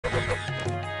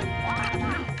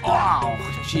Wow,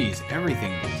 jeez,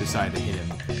 everything decided to hit him.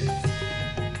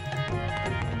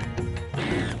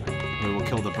 We will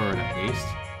kill the bird at least.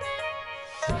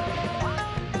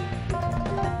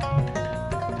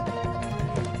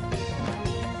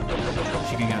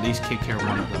 She can at least take care of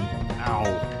one of them. Ow.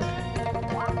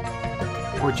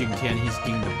 Poor Jing Tian, he's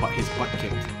getting his butt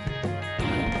kicked.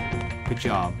 Good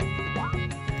job.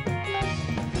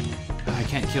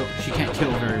 She can't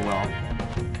kill very well.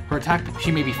 Her attack,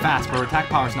 she may be fast, but her attack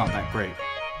power is not that great.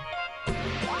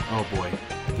 Oh boy,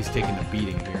 he's taking a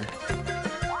beating here.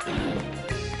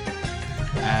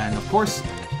 And of course,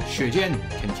 Xue Jian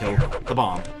can kill the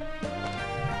bomb.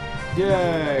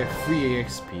 Yay, free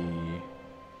XP.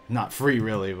 Not free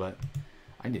really, but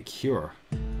I need a cure.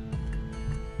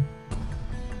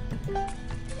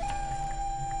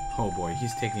 Oh boy,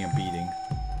 he's taking a beating.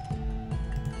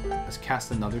 Let's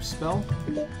cast another spell.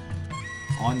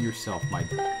 On yourself, my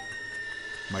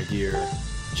dear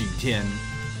Jing Tian.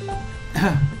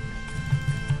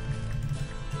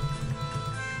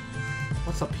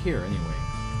 What's up here, anyway?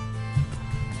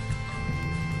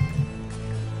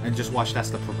 And just watch,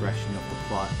 that's the progression of the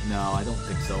plot. No, I don't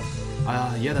think so.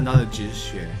 Yet another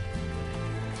Zhixue.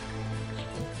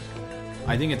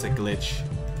 I think it's a glitch.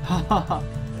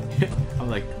 I'm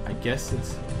like, I guess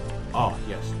it's... Oh,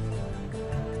 yes.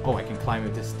 Oh, I can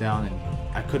climb this down, and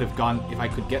I could have gone... If I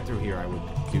could get through here, I would,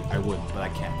 but I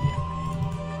can't yet.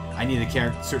 I need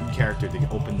a certain character to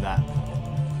open that.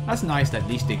 That's nice that at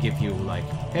least they give you, like,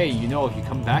 hey, you know, if you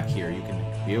come back here, you can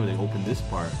be able to open this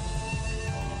part.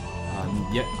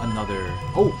 Yet another...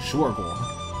 Oh, Shuorguo,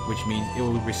 which means it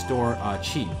will restore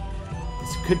Qi.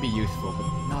 This could be useful, but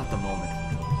not at the moment.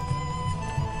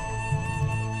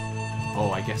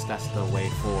 Oh, I guess that's the way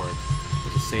forward.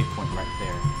 There's a save point right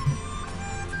there.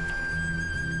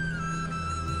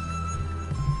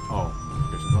 Oh,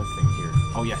 there's another thing here.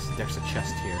 Oh yes, there's a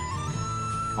chest here.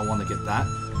 I want to get that.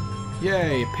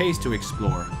 Yay, it pays to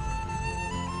explore.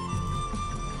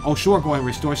 Oh, Shuorguo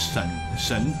restores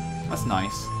Shen. That's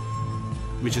nice.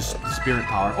 Which is spirit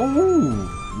power. Oh,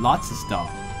 lots of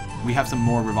stuff. We have some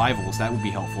more revivals, that would be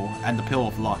helpful. And the Pill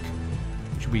of Luck,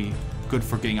 which would be good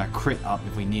for getting a crit up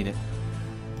if we need it.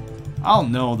 I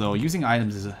don't know though, using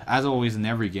items is, as always in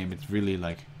every game, it's really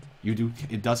like,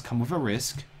 it does come with a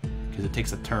risk, because it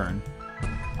takes a turn.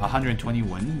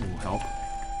 121 will help.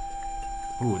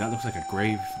 Ooh, that looks like a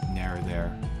grave nair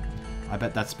there. I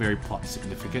bet that's very plot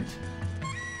significant.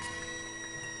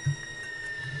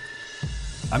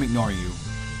 I'm ignoring you.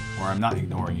 Or I'm not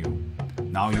ignoring you.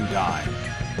 Now you die.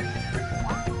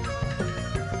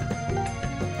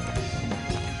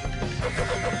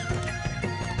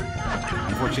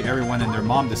 Unfortunately, everyone and their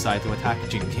mom decide to attack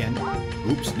Jing Tian.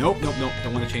 Oops. Nope.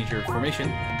 Don't want to change your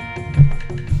formation.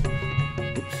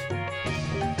 Oops.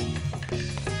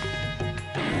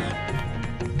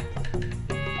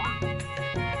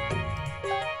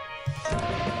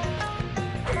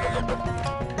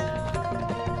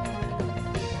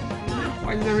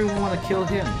 Why does everyone want to kill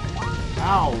him?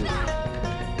 Ow!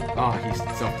 Oh, he's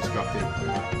self-destructive.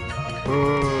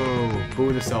 Boo!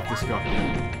 Boo the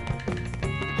self-destructive.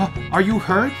 Huh, are you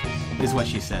hurt? Is what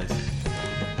she says.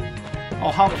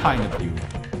 Oh, how kind of you.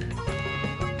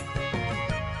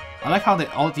 I like how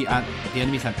all the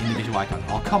enemies have individual icons.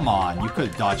 Oh, come on. You could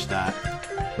have dodged that.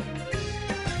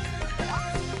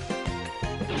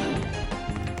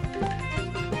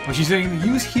 Oh, she's saying,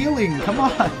 use healing. Come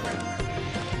on.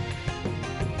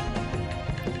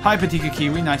 Hi, Patika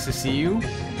Kiwi. Nice to see you.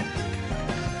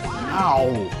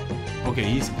 Ow. Okay,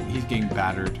 he's getting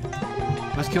battered.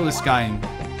 Let's kill this guy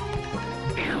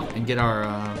and get our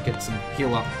get some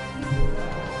heal up.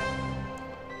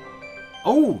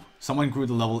 Oh, someone grew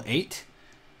to level 8.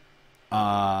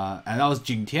 And that was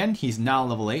Jing Tian. He's now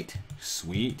level 8.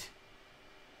 Sweet.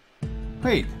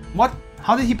 Wait, what?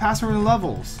 How did he pass her the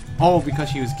levels? Oh,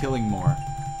 because he was killing more.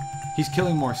 He's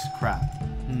killing more crap.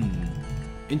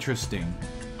 Interesting.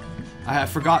 I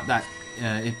forgot that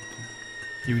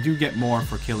you do get more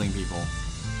for killing people.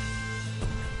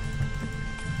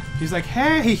 He's like,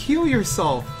 hey, heal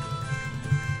yourself.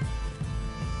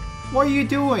 What are you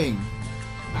doing?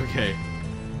 Okay,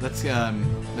 let's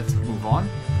move on.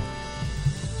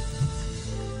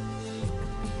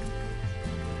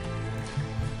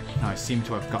 Now I seem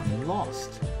to have gotten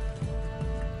lost.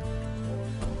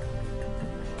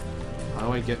 How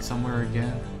do I get somewhere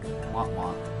again?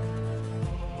 Wah.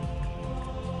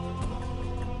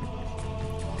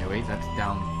 Okay, wait, that's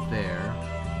down there.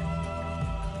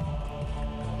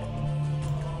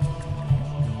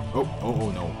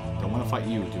 Oh no. Don't want to fight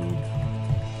you, dude.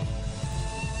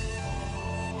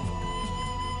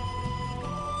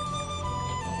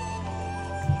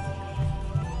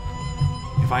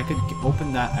 If I could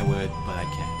open that, I would, but I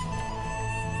can't.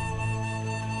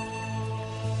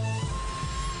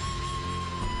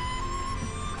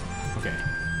 Okay,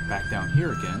 back down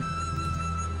here again.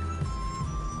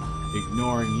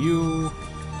 Ignoring you.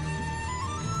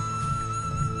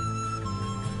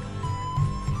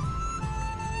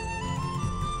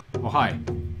 Oh, hi.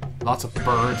 Lots of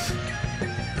birds.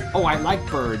 Oh, I like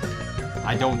birds.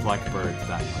 I don't like birds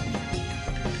that much.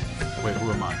 Wait,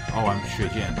 who am I? Oh, I'm Xue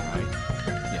Jian, right?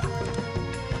 Yeah.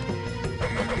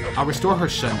 I'll restore her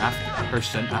Shen after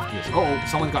this. Oh,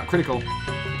 someone got critical.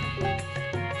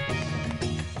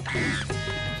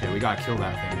 Okay, we gotta kill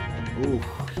that thing. Ooh,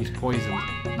 he's poisoned.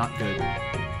 Not good.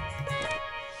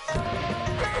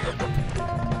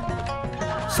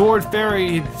 Sword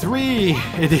Fairy 3!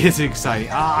 It is exciting.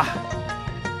 Ah!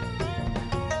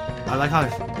 I like how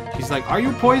she's like, are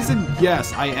you poisoned?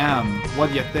 Yes, I am. What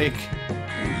do you think?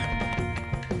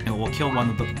 And we'll kill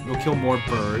we'll kill more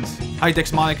birds. Hi,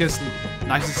 Dexmonicus.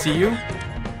 Nice to see you.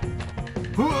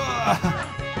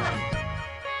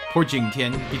 Poor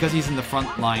Jingtian. Because he's in the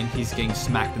front line, he's getting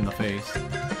smacked in the face.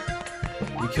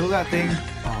 We kill that thing?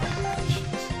 Oh,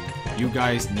 jeez. You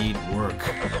guys need work.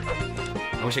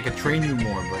 I wish I could train you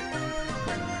more, but...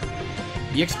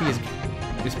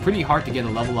 EXP is pretty hard to get a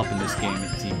level up in this game,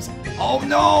 it seems. Oh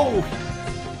no!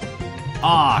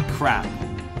 Ah, crap.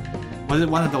 Was it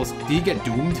one of those... Did he get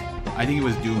doomed? I think he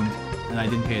was doomed, and I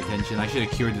didn't pay attention. I should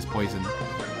have cured his poison.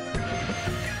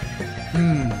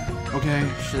 Okay,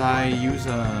 should I use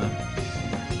a...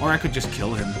 Or I could just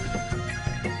kill him.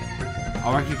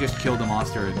 Or I could just kill the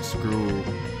monster and screw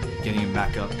getting him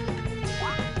back up.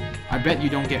 I bet you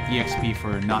don't get EXP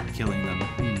for not killing them.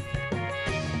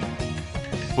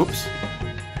 Whoops.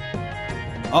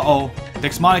 Uh-oh.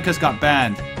 Dexmonicus got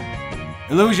banned.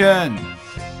 Illusion!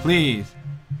 Please.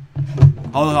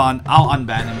 Hold on. I'll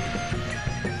unban him.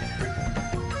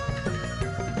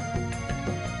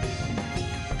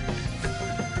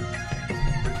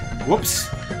 Whoops.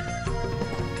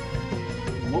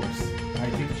 Whoops.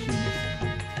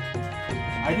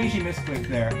 I think she misclicked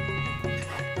there.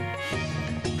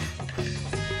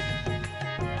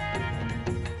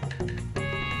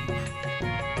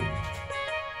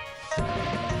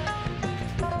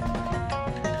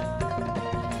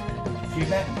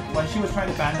 When she was trying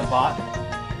to ban the bot,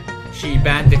 she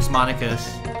banned Dexmonicus.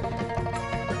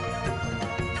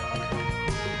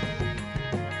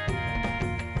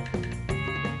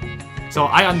 So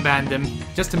I unbanned him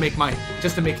just to make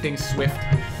things swift.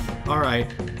 All right,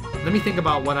 let me think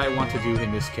about what I want to do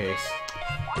in this case.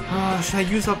 Should I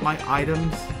use up my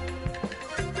items?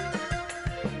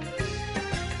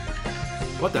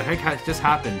 What the heck has just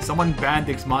happened? Someone banned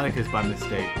Dexmonicus by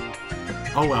mistake.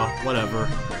 Oh well, whatever.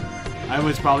 I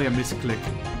was probably a misclick.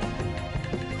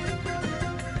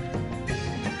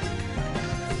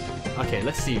 Okay,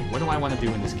 let's see. What do I want to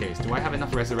do in this case? Do I have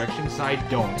enough resurrections? I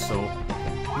don't, so...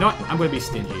 You know what? I'm going to be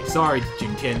stingy. Sorry,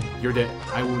 Jingtian. You're dead.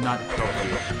 I will not help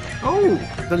you. Oh!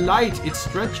 The light! It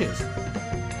stretches!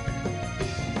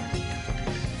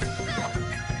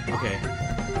 Okay.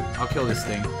 I'll kill this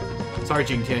thing. Sorry,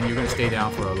 Jingtian. You're going to stay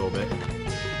down for a little bit.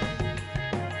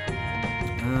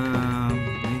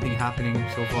 Anything happening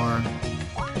so far?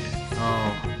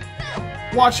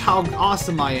 Oh. Watch how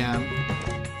awesome I am!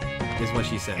 Is what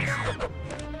she says.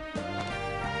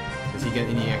 Does he get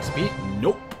any XP?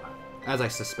 Nope. As I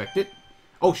suspected.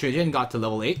 Oh, Xue Jian got to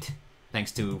level 8.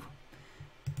 Thanks to...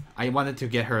 I wanted to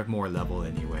get her more level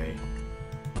anyway.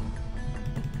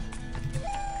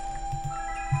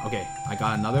 Okay, I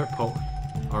got another poke.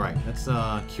 Alright, let's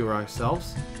cure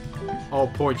ourselves.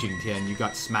 Oh, poor Jingtian, you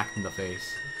got smacked in the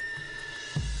face.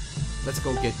 Let's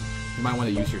go get... You might want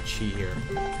to use your chi here.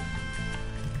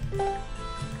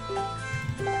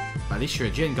 At least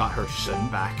Xue Jian got her Shen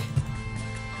back.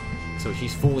 So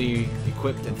she's fully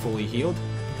equipped and fully healed.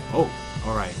 Oh,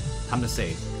 alright. Time to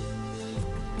save.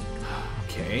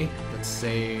 Okay, let's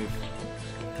save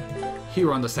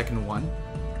here on the second one.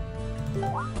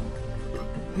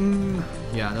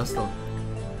 Yeah, that's the...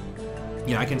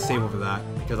 Yeah, I can save over that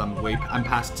because I'm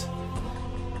past...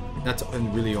 That's a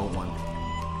really old one.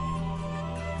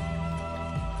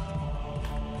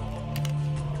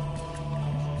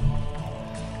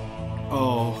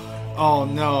 Oh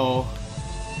no.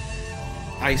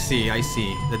 I see.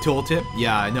 The tooltip?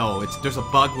 Yeah, I know. There's a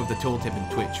bug with the tooltip in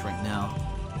Twitch right now.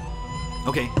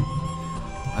 Okay.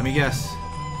 Let me guess.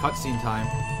 Cutscene time.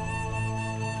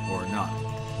 Or not.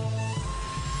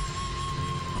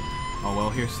 Oh well,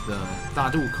 here's the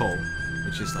Dadukou,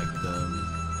 which is like the...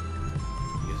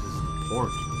 I guess this is the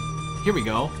port. Here we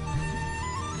go.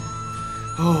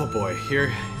 Oh boy,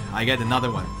 here I get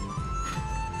another one.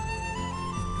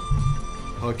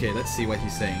 Okay, let's see what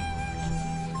he's saying.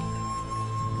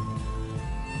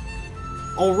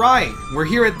 Alright, we're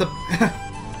here at the...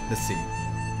 Let's see.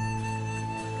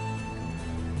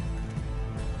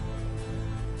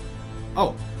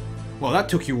 Oh, well that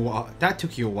took you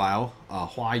a while.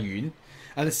 Hua Yun.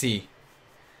 Let's see.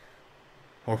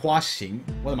 Or Hua Xing.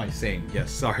 What am I saying?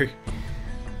 Yes, sorry.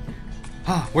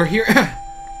 We're here.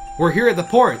 We're here at the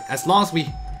port. As long as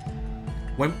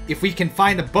if we can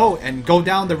find a boat and go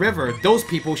down the river, those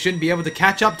people shouldn't be able to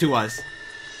catch up to us.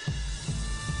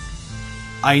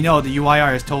 I know, the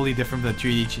UIR is totally different from the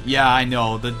 3D. Yeah, I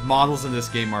know. The models in this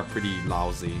game are pretty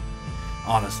lousy.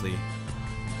 Honestly.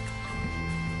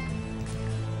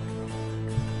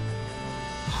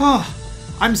 Huh.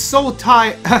 I'm so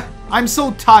tired. I'm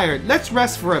so tired. Let's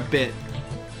rest for a bit.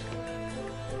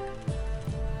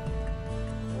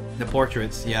 The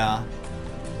portraits, yeah.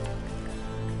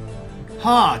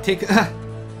 Huh, take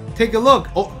a look.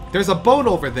 Oh, there's a boat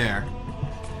over there.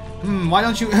 Why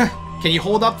don't you... Can you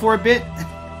hold up for a bit?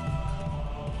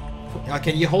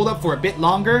 Can you hold up for a bit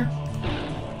longer?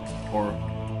 Or...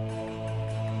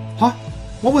 Huh?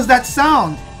 What was that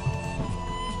sound?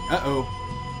 Uh-oh.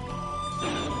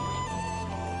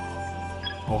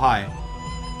 Oh, hi.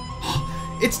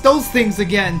 It's those things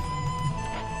again.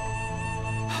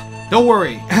 Don't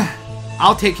worry.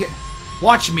 I'll take it.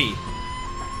 Watch me.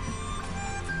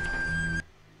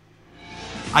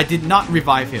 I did not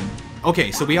revive him.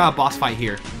 Okay, so we got a boss fight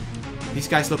here. These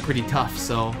guys look pretty tough,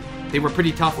 so... They were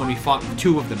pretty tough when we fought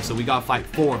 2 of them, so we gotta fight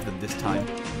 4 of them this time.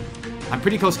 I'm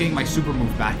pretty close getting my super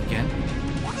move back again.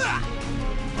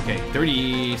 Okay,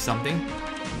 30-something.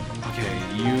 Okay,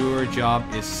 your job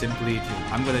is simply to...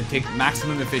 I'm gonna take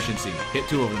maximum efficiency. Hit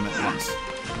 2 of them at once.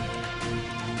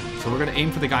 So we're gonna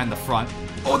aim for the guy in the front.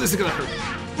 Oh, this is gonna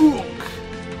hurt. Ooh.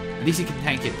 At least he can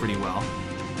tank it pretty well.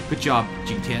 Good job,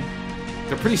 Jingtian.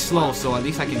 They're pretty slow, so at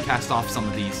least I can cast off some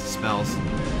of these spells.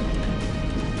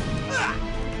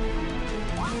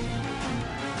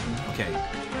 Okay.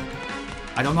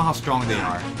 I don't know how strong they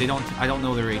are. I don't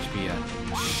know their HP yet.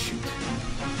 Shoot.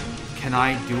 Can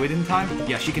I do it in time?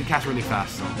 Yeah, she can cast really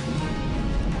fast, so.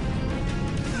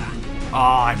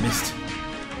 Oh, I missed.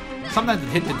 Sometimes the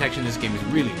hit detection in this game is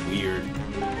really weird.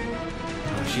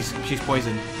 She's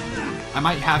poisoned. I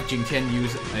might have Jingtian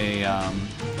use a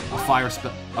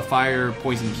fire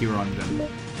poison cure on them.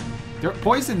 Their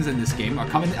poisons in this game are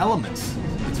common elements.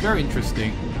 It's very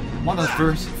interesting. One of the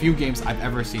first few games I've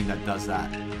ever seen that does that.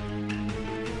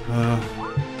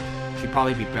 She'd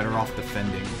probably be better off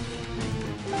defending.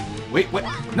 Wait, what?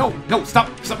 No, stop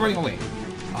running away.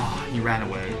 Oh, he ran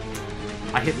away.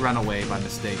 I hit run away by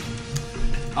mistake.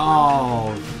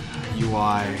 Oh,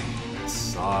 UI. That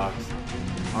sucks.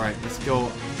 Alright, let's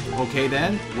go. Okay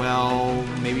then. Well,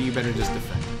 maybe you better just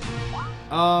defend.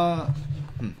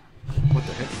 What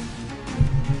the heck?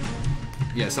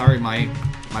 Yeah, sorry, my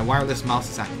wireless mouse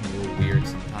is acting a little weird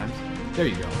sometimes. There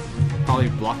you go. Probably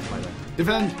blocked by that.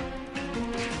 Defend!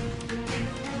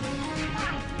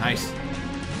 Nice.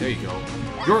 There you go.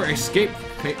 Your escape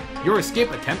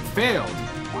attempt failed.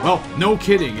 Well, no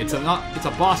kidding. It's a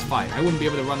boss fight. I wouldn't be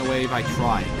able to run away if I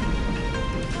tried.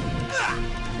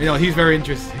 You know, he's very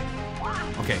interesting.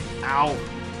 Okay. Ow.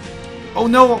 Oh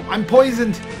no, I'm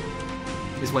poisoned.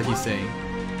 Is what he's saying.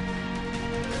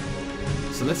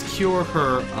 So let's cure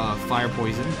her fire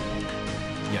poison.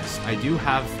 Yes, I do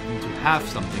have to have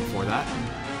something for that.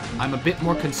 I'm a bit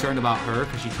more concerned about her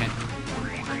because she can't.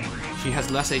 She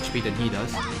has less HP than he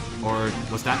does. Or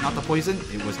was that not the poison?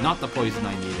 It was not the poison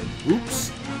I needed.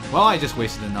 Oops. Well, I just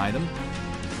wasted an item.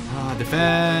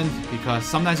 Defend, because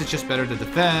sometimes it's just better to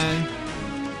defend.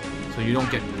 So you don't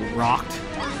get rocked.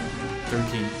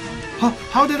 13. Huh,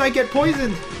 how did I get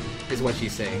poisoned? Is what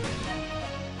she's saying.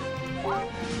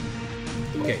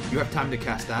 Okay, you have time to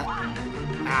cast that.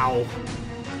 Ow.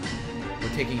 We're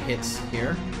taking hits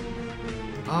here.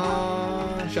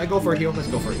 Should I go for a heal? Let's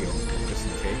go for a heal. Just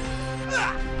in case.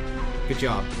 Good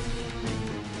job.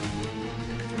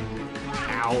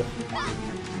 Ow.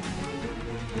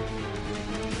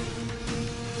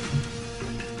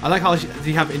 I like how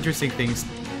they have interesting things.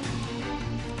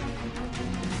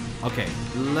 Okay,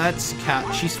 let's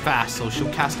cast. She's fast, so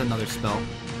she'll cast another spell.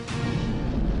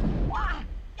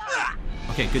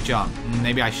 Okay, good job.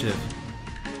 Maybe I should have.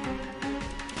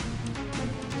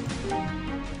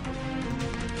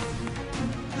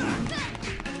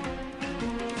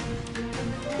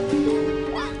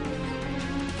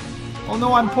 Oh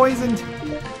no, I'm poisoned!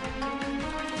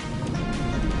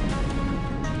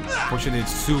 Fortunately,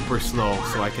 it's super slow,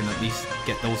 so I can at least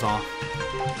get those off.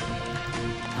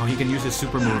 Oh, he can use his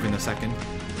super move in a second.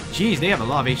 Jeez, they have a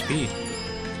lot of HP.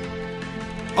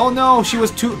 Oh no, she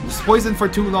was poisoned for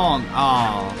too long.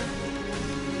 Oh.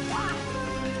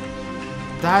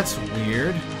 That's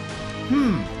weird.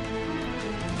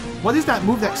 What is that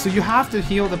move that... So you have to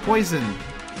heal the poison.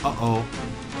 Uh-oh.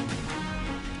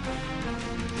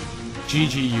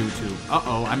 GG, YouTube.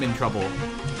 Uh-oh, I'm in trouble.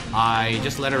 I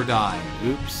just let her die.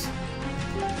 Oops.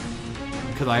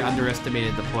 Because I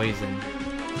underestimated the poison.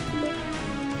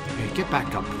 Okay, get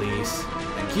back up, please.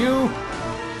 Thank you.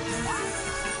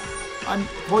 I'm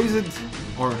poisoned.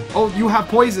 Or, oh, you have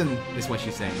poison, is what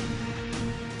she's saying.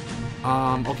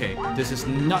 Okay, this is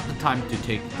not the time to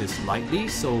take this lightly,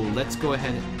 so let's go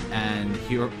ahead and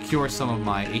cure some of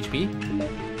my HP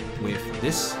with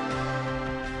this.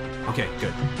 Okay,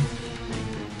 good.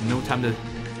 No time to...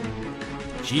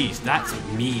 Jeez, that's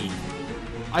mean.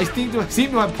 I seem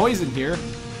to have poison here.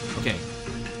 Okay,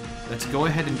 let's go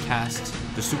ahead and cast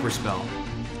the super spell.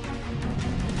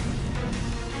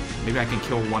 Maybe I can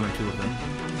kill one or two of them.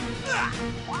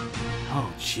 Oh,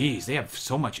 jeez, they have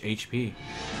so much HP.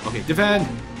 Okay, defend!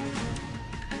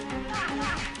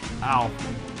 Ow.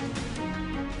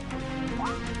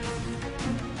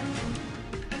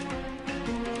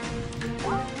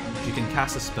 She can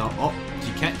cast a spell. Oh,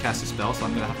 she can't cast a spell, so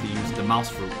I'm gonna have to use the mouse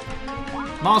fruit.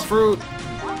 Mouse fruit!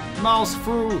 Mouse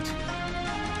fruit!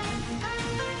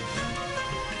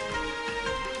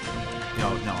 No,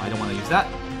 I don't want to use that.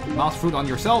 Mouse fruit on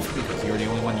yourself, because you're the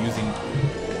only one using...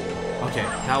 Okay,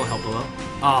 that will help a little.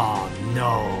 Oh,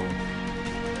 no.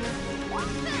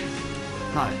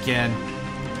 Not again.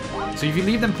 So if you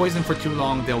leave them poisoned for too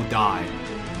long, they'll die.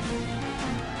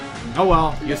 Oh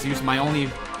well, just use my only...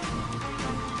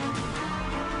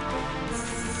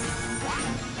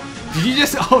 Did you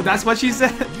just... Oh, that's what she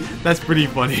said? That's pretty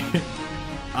funny.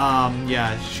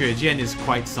 Yeah, Xuejian is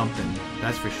quite something.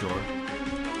 That's for sure.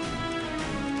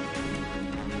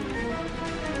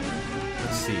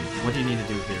 Let's see. What do you need to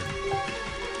do here?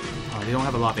 They don't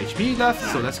have a lot of HP left,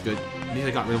 so that's good. At least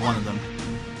I got rid of one of them.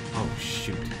 Oh,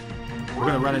 shoot. We're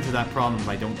gonna run into that problem if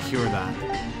I don't cure that.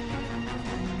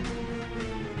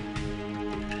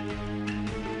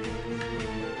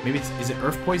 Maybe it's... Is it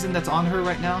earth poison that's on her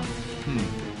right now?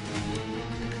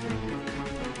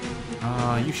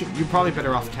 You're probably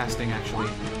better off casting, actually.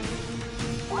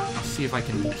 I'll see if I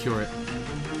can cure it.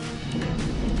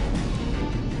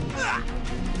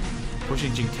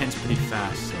 Pushing Jing-Ten's pretty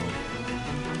fast, so...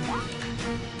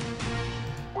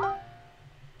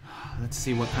 Let's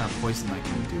see what kind of poison I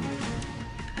can do.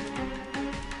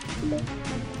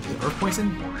 Is it earth poison?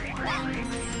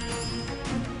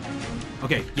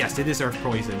 Okay, yes, it is earth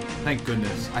poison. Thank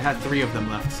goodness. I had 3 of them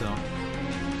left, so...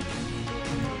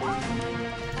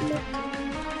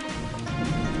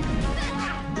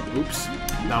 Oops.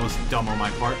 That was dumb on my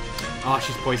part. Oh,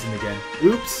 she's poisoned again.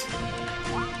 Oops.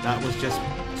 That was just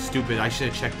stupid. I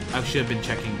should have been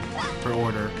checking her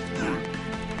order.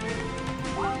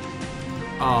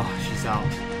 Oh, she's out.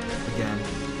 Again.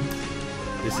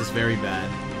 This is very bad.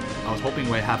 I was hoping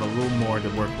we'd have a little more to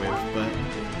work with, but...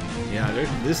 Yeah,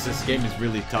 this game is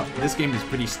really tough. This game is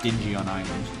pretty stingy on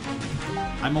items.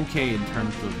 I'm okay in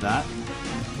terms of that.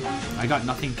 I got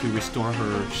nothing to restore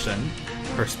her Shen,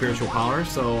 her spiritual power,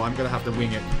 so I'm gonna have to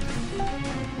wing it.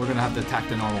 We're gonna have to attack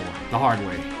the hard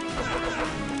way.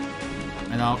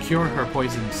 And I'll cure her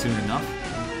poison soon enough.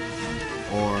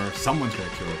 Or someone's gonna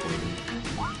cure her poison.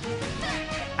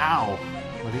 Ow!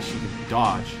 At least she can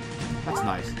dodge. That's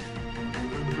nice.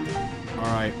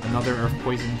 Alright, another earth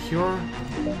poison cure.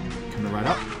 Coming right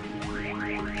up.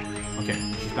 Okay,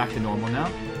 she's back to normal now.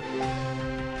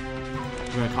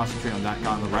 We're gonna concentrate on that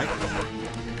guy on the right.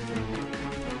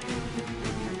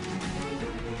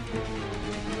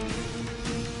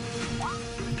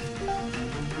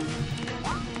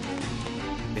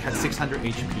 They had 600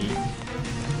 HP.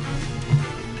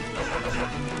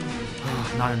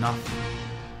 Not enough.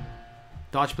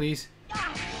 Dodge, please.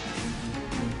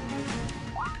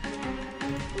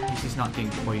 He's not getting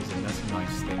poisoned. That's a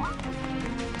nice thing.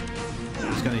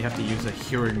 He's gonna have to use a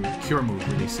cure move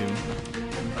really soon.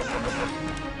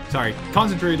 Sorry,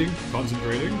 concentrating.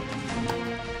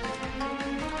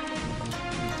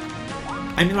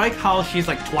 I mean, like how she's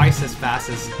like twice as fast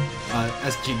as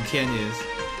Jing-Tian is.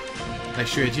 Like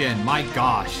Xuejian, my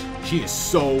gosh, she is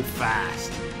so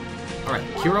fast. All right,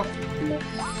 Hero.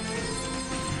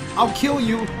 I'll kill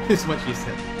you, is what she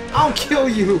said. I'll kill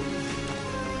you.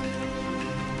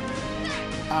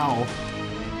 Ow.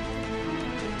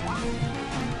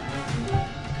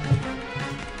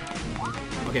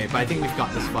 Okay, but I think we've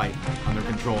got this fight under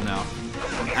control now.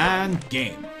 And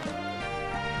game.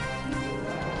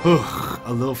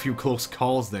 A little few close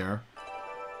calls there.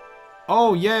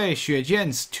 Oh yay,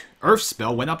 Xuejian's Earth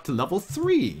spell went up to level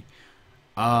 3.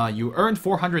 You earned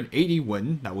 480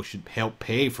 won. That should help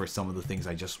pay for some of the things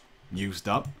I just used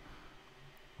up.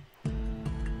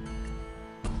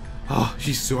 Oh,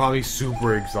 she's probably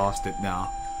super exhausted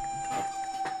now.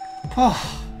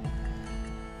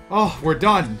 Oh, we're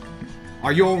done.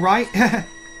 Are you alright?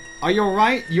 Are you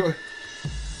alright? You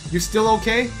still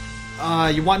okay?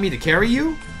 You want me to carry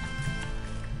you?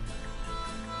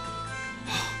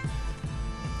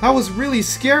 That was really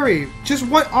scary. Just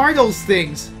what are those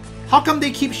things? How come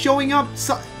they keep showing up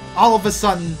all of a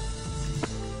sudden?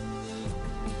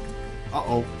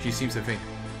 Uh-oh, she seems to faint.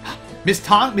 Miss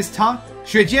Tang,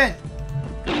 Xue Jian!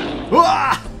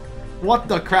 Ah! What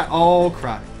the crap? Oh,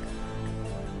 crap.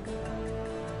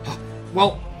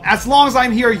 Well, as long as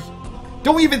I'm here,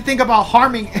 don't even think about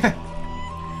harming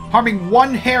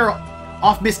one hair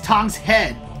off Miss Tang's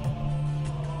head.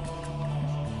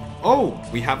 Oh,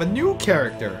 we have a new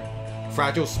character.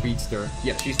 Fragile Speedster.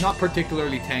 Yeah, she's not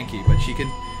particularly tanky, but she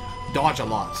can dodge a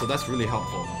lot, so that's really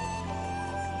helpful.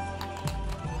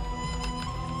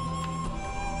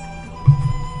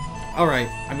 Alright,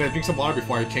 I'm gonna drink some water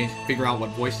before I figure out what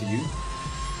voice to use.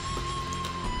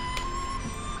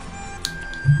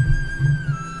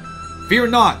 Fear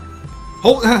not!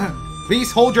 Hold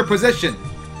please hold your position.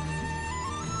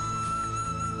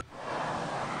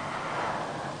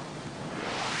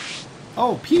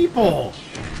 Oh, people!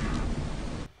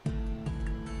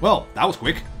 Well, that was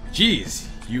quick. Jeez,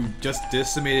 you just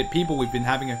decimated people. We've been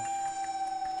having a...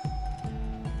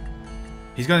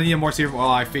 He's gonna need a more serious... Well,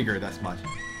 I figured as much.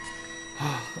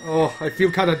 Oh, I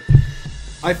feel kind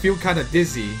of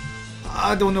dizzy.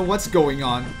 I don't know what's going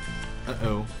on.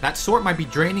 Uh-oh. That sword might be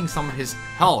draining some of his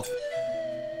health.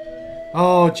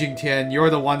 Oh, Jingtian,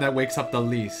 you're the one that wakes up the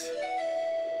least.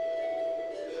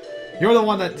 You're the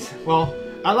one that... Well,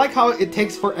 I like how it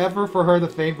takes forever for her to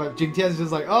faint, but Jingtian's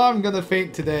just like, oh, I'm gonna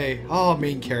faint today. Oh,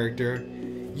 main character.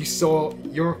 You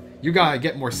gotta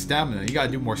get more stamina. You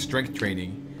gotta do more strength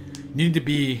training. You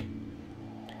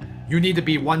need to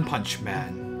be One Punch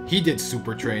Man. He did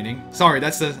super training. Sorry,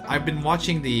 I've been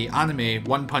watching the anime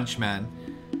One Punch Man.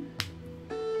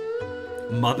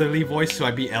 Motherly voice, so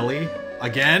I be Ellie?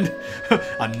 Again?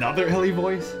 Another Ellie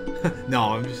voice?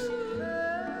 No, I'm just...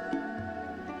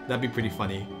 That'd be pretty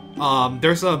funny.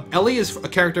 Ellie is a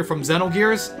character from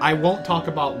Xenogears. I won't talk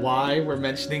about why we're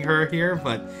mentioning her here,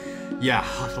 but yeah,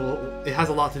 it has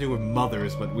a lot to do with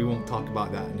mothers, but we won't talk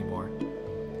about that anymore.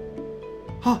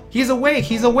 Huh, he's awake!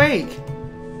 He's awake!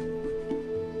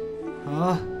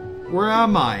 Where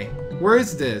am I? Where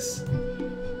is this?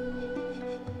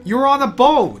 You're on a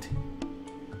boat!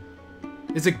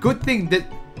 It's a good thing that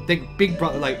Big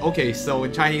Brother, like, okay, so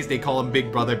in Chinese they call him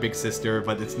Big Brother, Big Sister,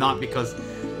 but it's not because...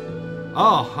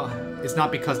 Oh, it's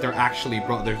not because they're actually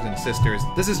brothers and sisters.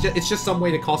 It's just some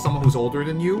way to call someone who's older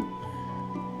than you.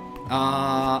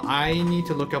 I need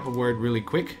to look up a word really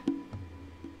quick.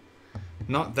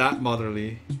 Not that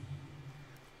motherly.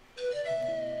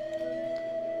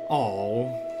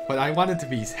 Oh, but I wanted to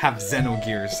have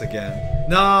Xenogears again.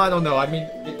 No, I don't know. I mean,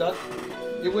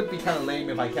 it would be kind of lame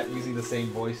if I kept using the same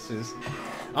voices.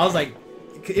 I was like,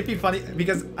 it'd be funny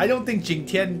because I don't think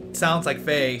Jingtian sounds like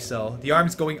Faye, so the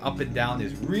arms going up and down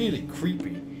is really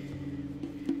creepy.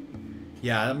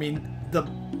 Yeah, I mean, the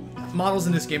models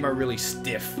in this game are really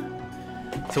stiff,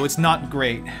 so it's not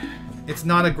great. It's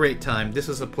not a great time. This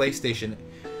is a PlayStation.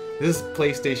 This is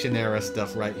PlayStation era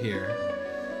stuff right here.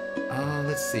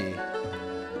 Let's see.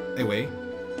 Anyway,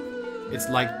 it's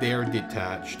like they're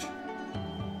detached.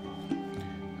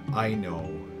 I know.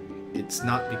 It's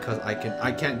not because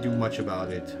I can't do much about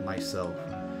it myself.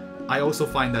 I also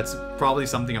find that's probably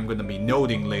something I'm going to be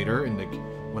noting later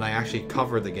when I actually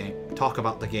cover the game, talk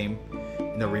about the game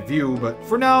in the review, but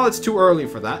for now it's too early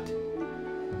for that.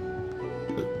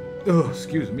 Oh,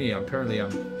 excuse me, apparently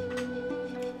I'm...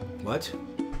 What?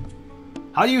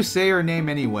 How do you say her name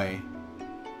anyway?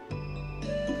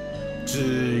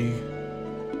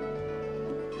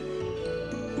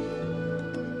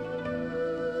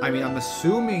 I mean, I'm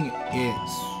assuming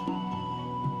it's...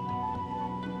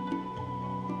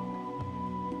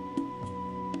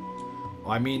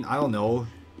 I mean, I don't know.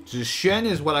 Zixuan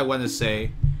is what I want to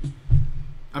say.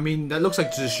 I mean, that looks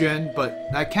like Zixuan, but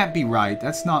that can't be right.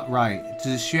 That's not right.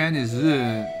 Zixuan is...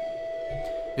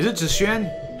 Is it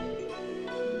Zixuan?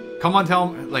 Come on, tell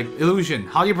me. Like, Illusion,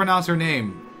 how do you pronounce her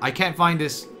name? I can't find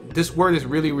this. This word is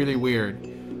really, really weird.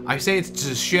 I say it's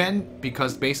Zixuan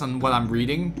because based on what I'm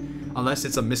reading... Unless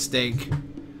it's a mistake.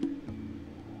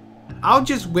 I'll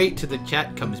just wait till the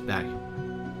chat comes back.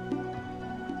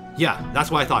 Yeah, that's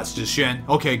what I thought. It's just Shen.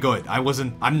 Okay, good. I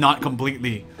have not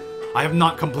completely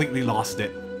lost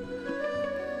it.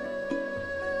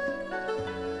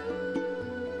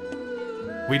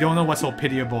 We don't know what's so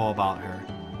pitiable about her.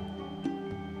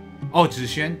 Oh,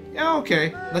 Zixuan? Yeah,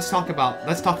 okay. Let's talk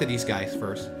to these guys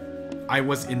first. I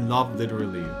was in love,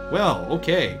 literally. Well,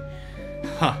 okay.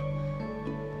 Huh.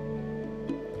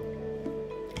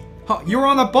 Huh, you were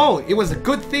on a boat. It was a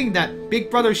good thing that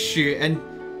Big Brother Xu and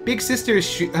Big Sister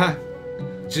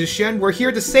Zixuan were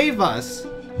here to save us.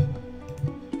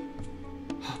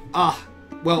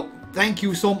 Well, thank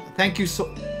you so,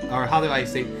 or how do I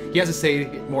say? He has to say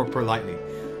it more politely.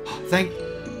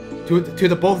 To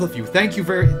the both of you. Thank you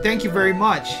very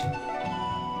much.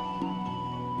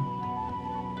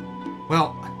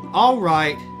 Well, all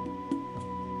right.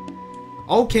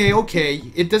 Okay.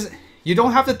 You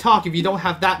don't have to talk if you don't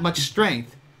have that much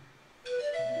strength.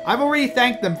 I've already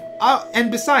thanked them. And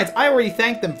besides, I already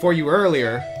thanked them for you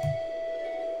earlier.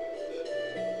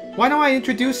 Why don't I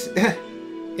introduce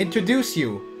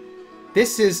you?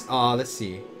 This is let's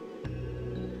see.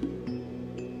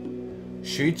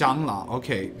 Xu Zhanglao.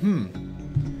 Okay.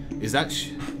 Is that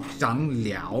Zhang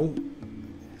Liao?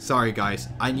 Sorry guys.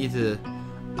 I need to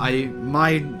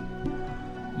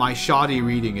my shoddy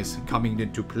reading is coming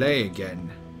into play again.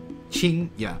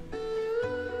 Qing, yeah.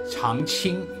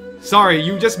 Changqing. Sorry,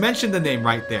 you just mentioned the name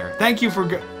right there. Thank you for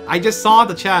I just saw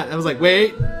the chat. I was like,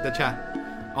 wait, the chat.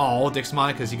 Oh, Dick's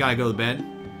Monica's, you gotta go to bed.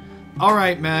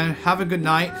 Alright, man. Have a good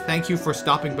night. Thank you for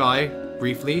stopping by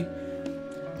briefly.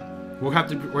 We'll have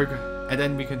to work, and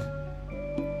then we can...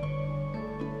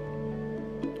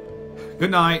 Good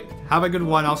night. Have a good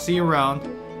one. I'll see you around.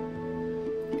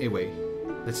 Anyway,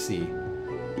 let's see.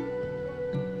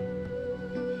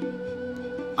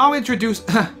 I'll introduce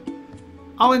you.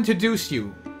 I'll introduce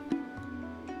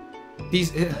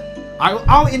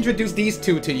these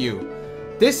two to you.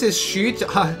 This is Xu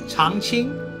Changqing,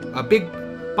 a big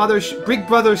brother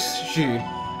Xu,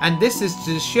 and this is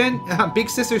Zixuan, big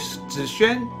sister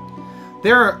Zixuan.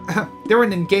 They're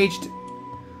engaged.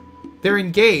 They're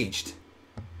engaged.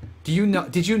 Do you know?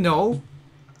 Did you know?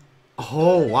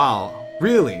 Oh wow,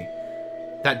 really?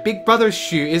 That big brother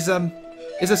Xu is a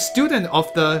student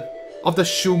of the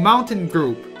Shu Mountain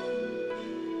group.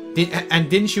 And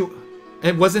didn't you?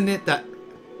 And wasn't it that?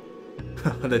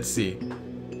 Let's see.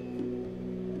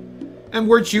 And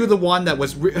weren't you the one that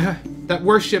was that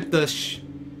worshipped the?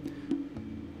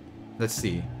 Let's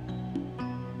see.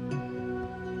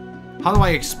 How do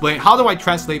I explain? How do I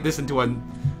translate this into a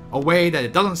way that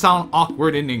it doesn't sound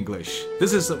awkward in English?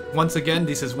 This is once again,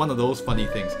 this is one of those funny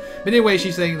things. But anyway,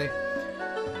 she's saying that.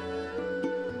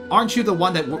 Aren't you the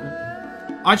one that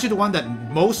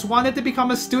most wanted to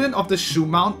become a student of the Shu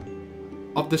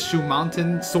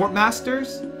Mountain Sword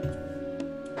Masters?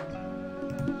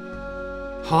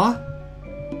 Huh?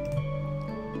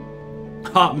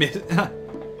 Miss.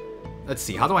 Let's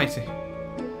see. How do I say?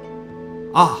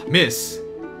 Miss.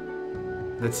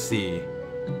 Let's see.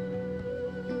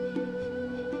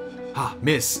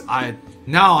 Miss. I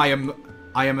am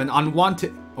an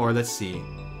unwanted. Or let's see.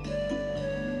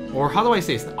 Or how do I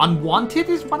say this? Unwanted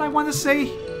is what I want to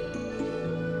say.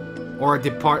 Or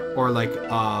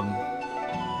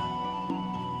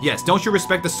yes, don't you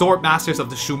respect the sword masters of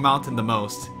the Shu Mountain the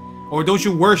most? Or don't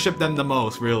you worship them the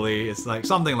most, really? It's like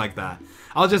something like that.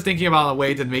 I was just thinking about a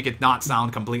way to make it not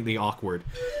sound completely awkward.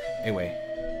 Anyway,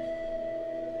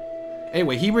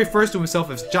 he refers to himself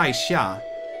as Zhai Xia.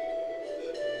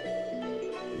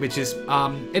 Which is,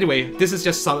 anyway, this is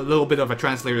just a little bit of a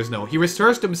translator's note. He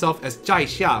refers to himself as Zhai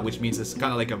Xia, which means it's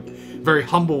kind of like a very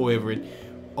humble way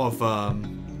of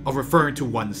referring to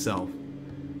oneself.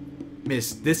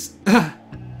 Miss, this...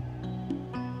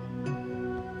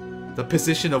 the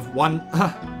position of one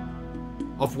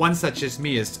such as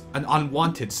me is an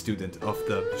unwanted student of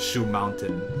the Shu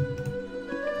Mountain.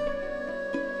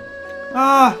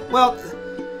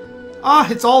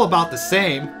 It's all about the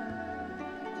same.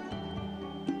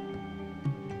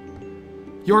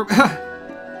 Your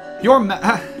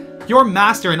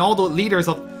master and all the leaders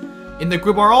in the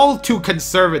group are all too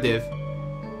conservative.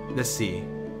 Let's see.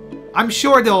 I'm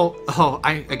sure they'll...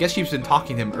 I guess she's been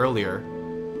talking to him earlier.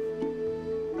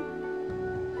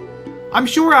 I'm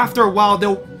sure after a while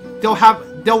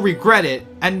they'll regret it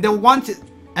and they'll want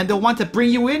to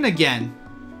bring you in again.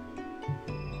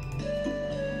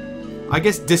 I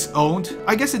guess disowned.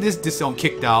 I guess it is disowned,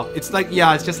 kicked out. It's like,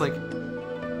 yeah, it's just like...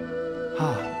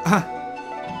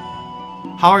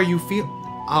 How are you feel?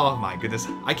 Oh my goodness.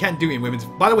 I can't do women's...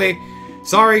 By the way,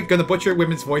 sorry, gonna butcher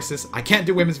women's voices. I can't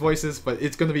do women's voices, but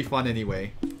it's gonna be fun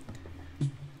anyway.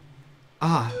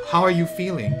 How are you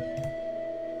feeling?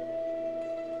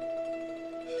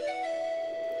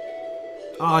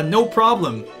 No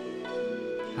problem.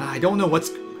 I don't know what's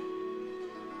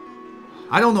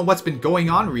been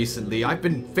going on recently. I've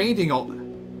been fainting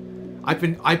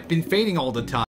I've been fainting all the time.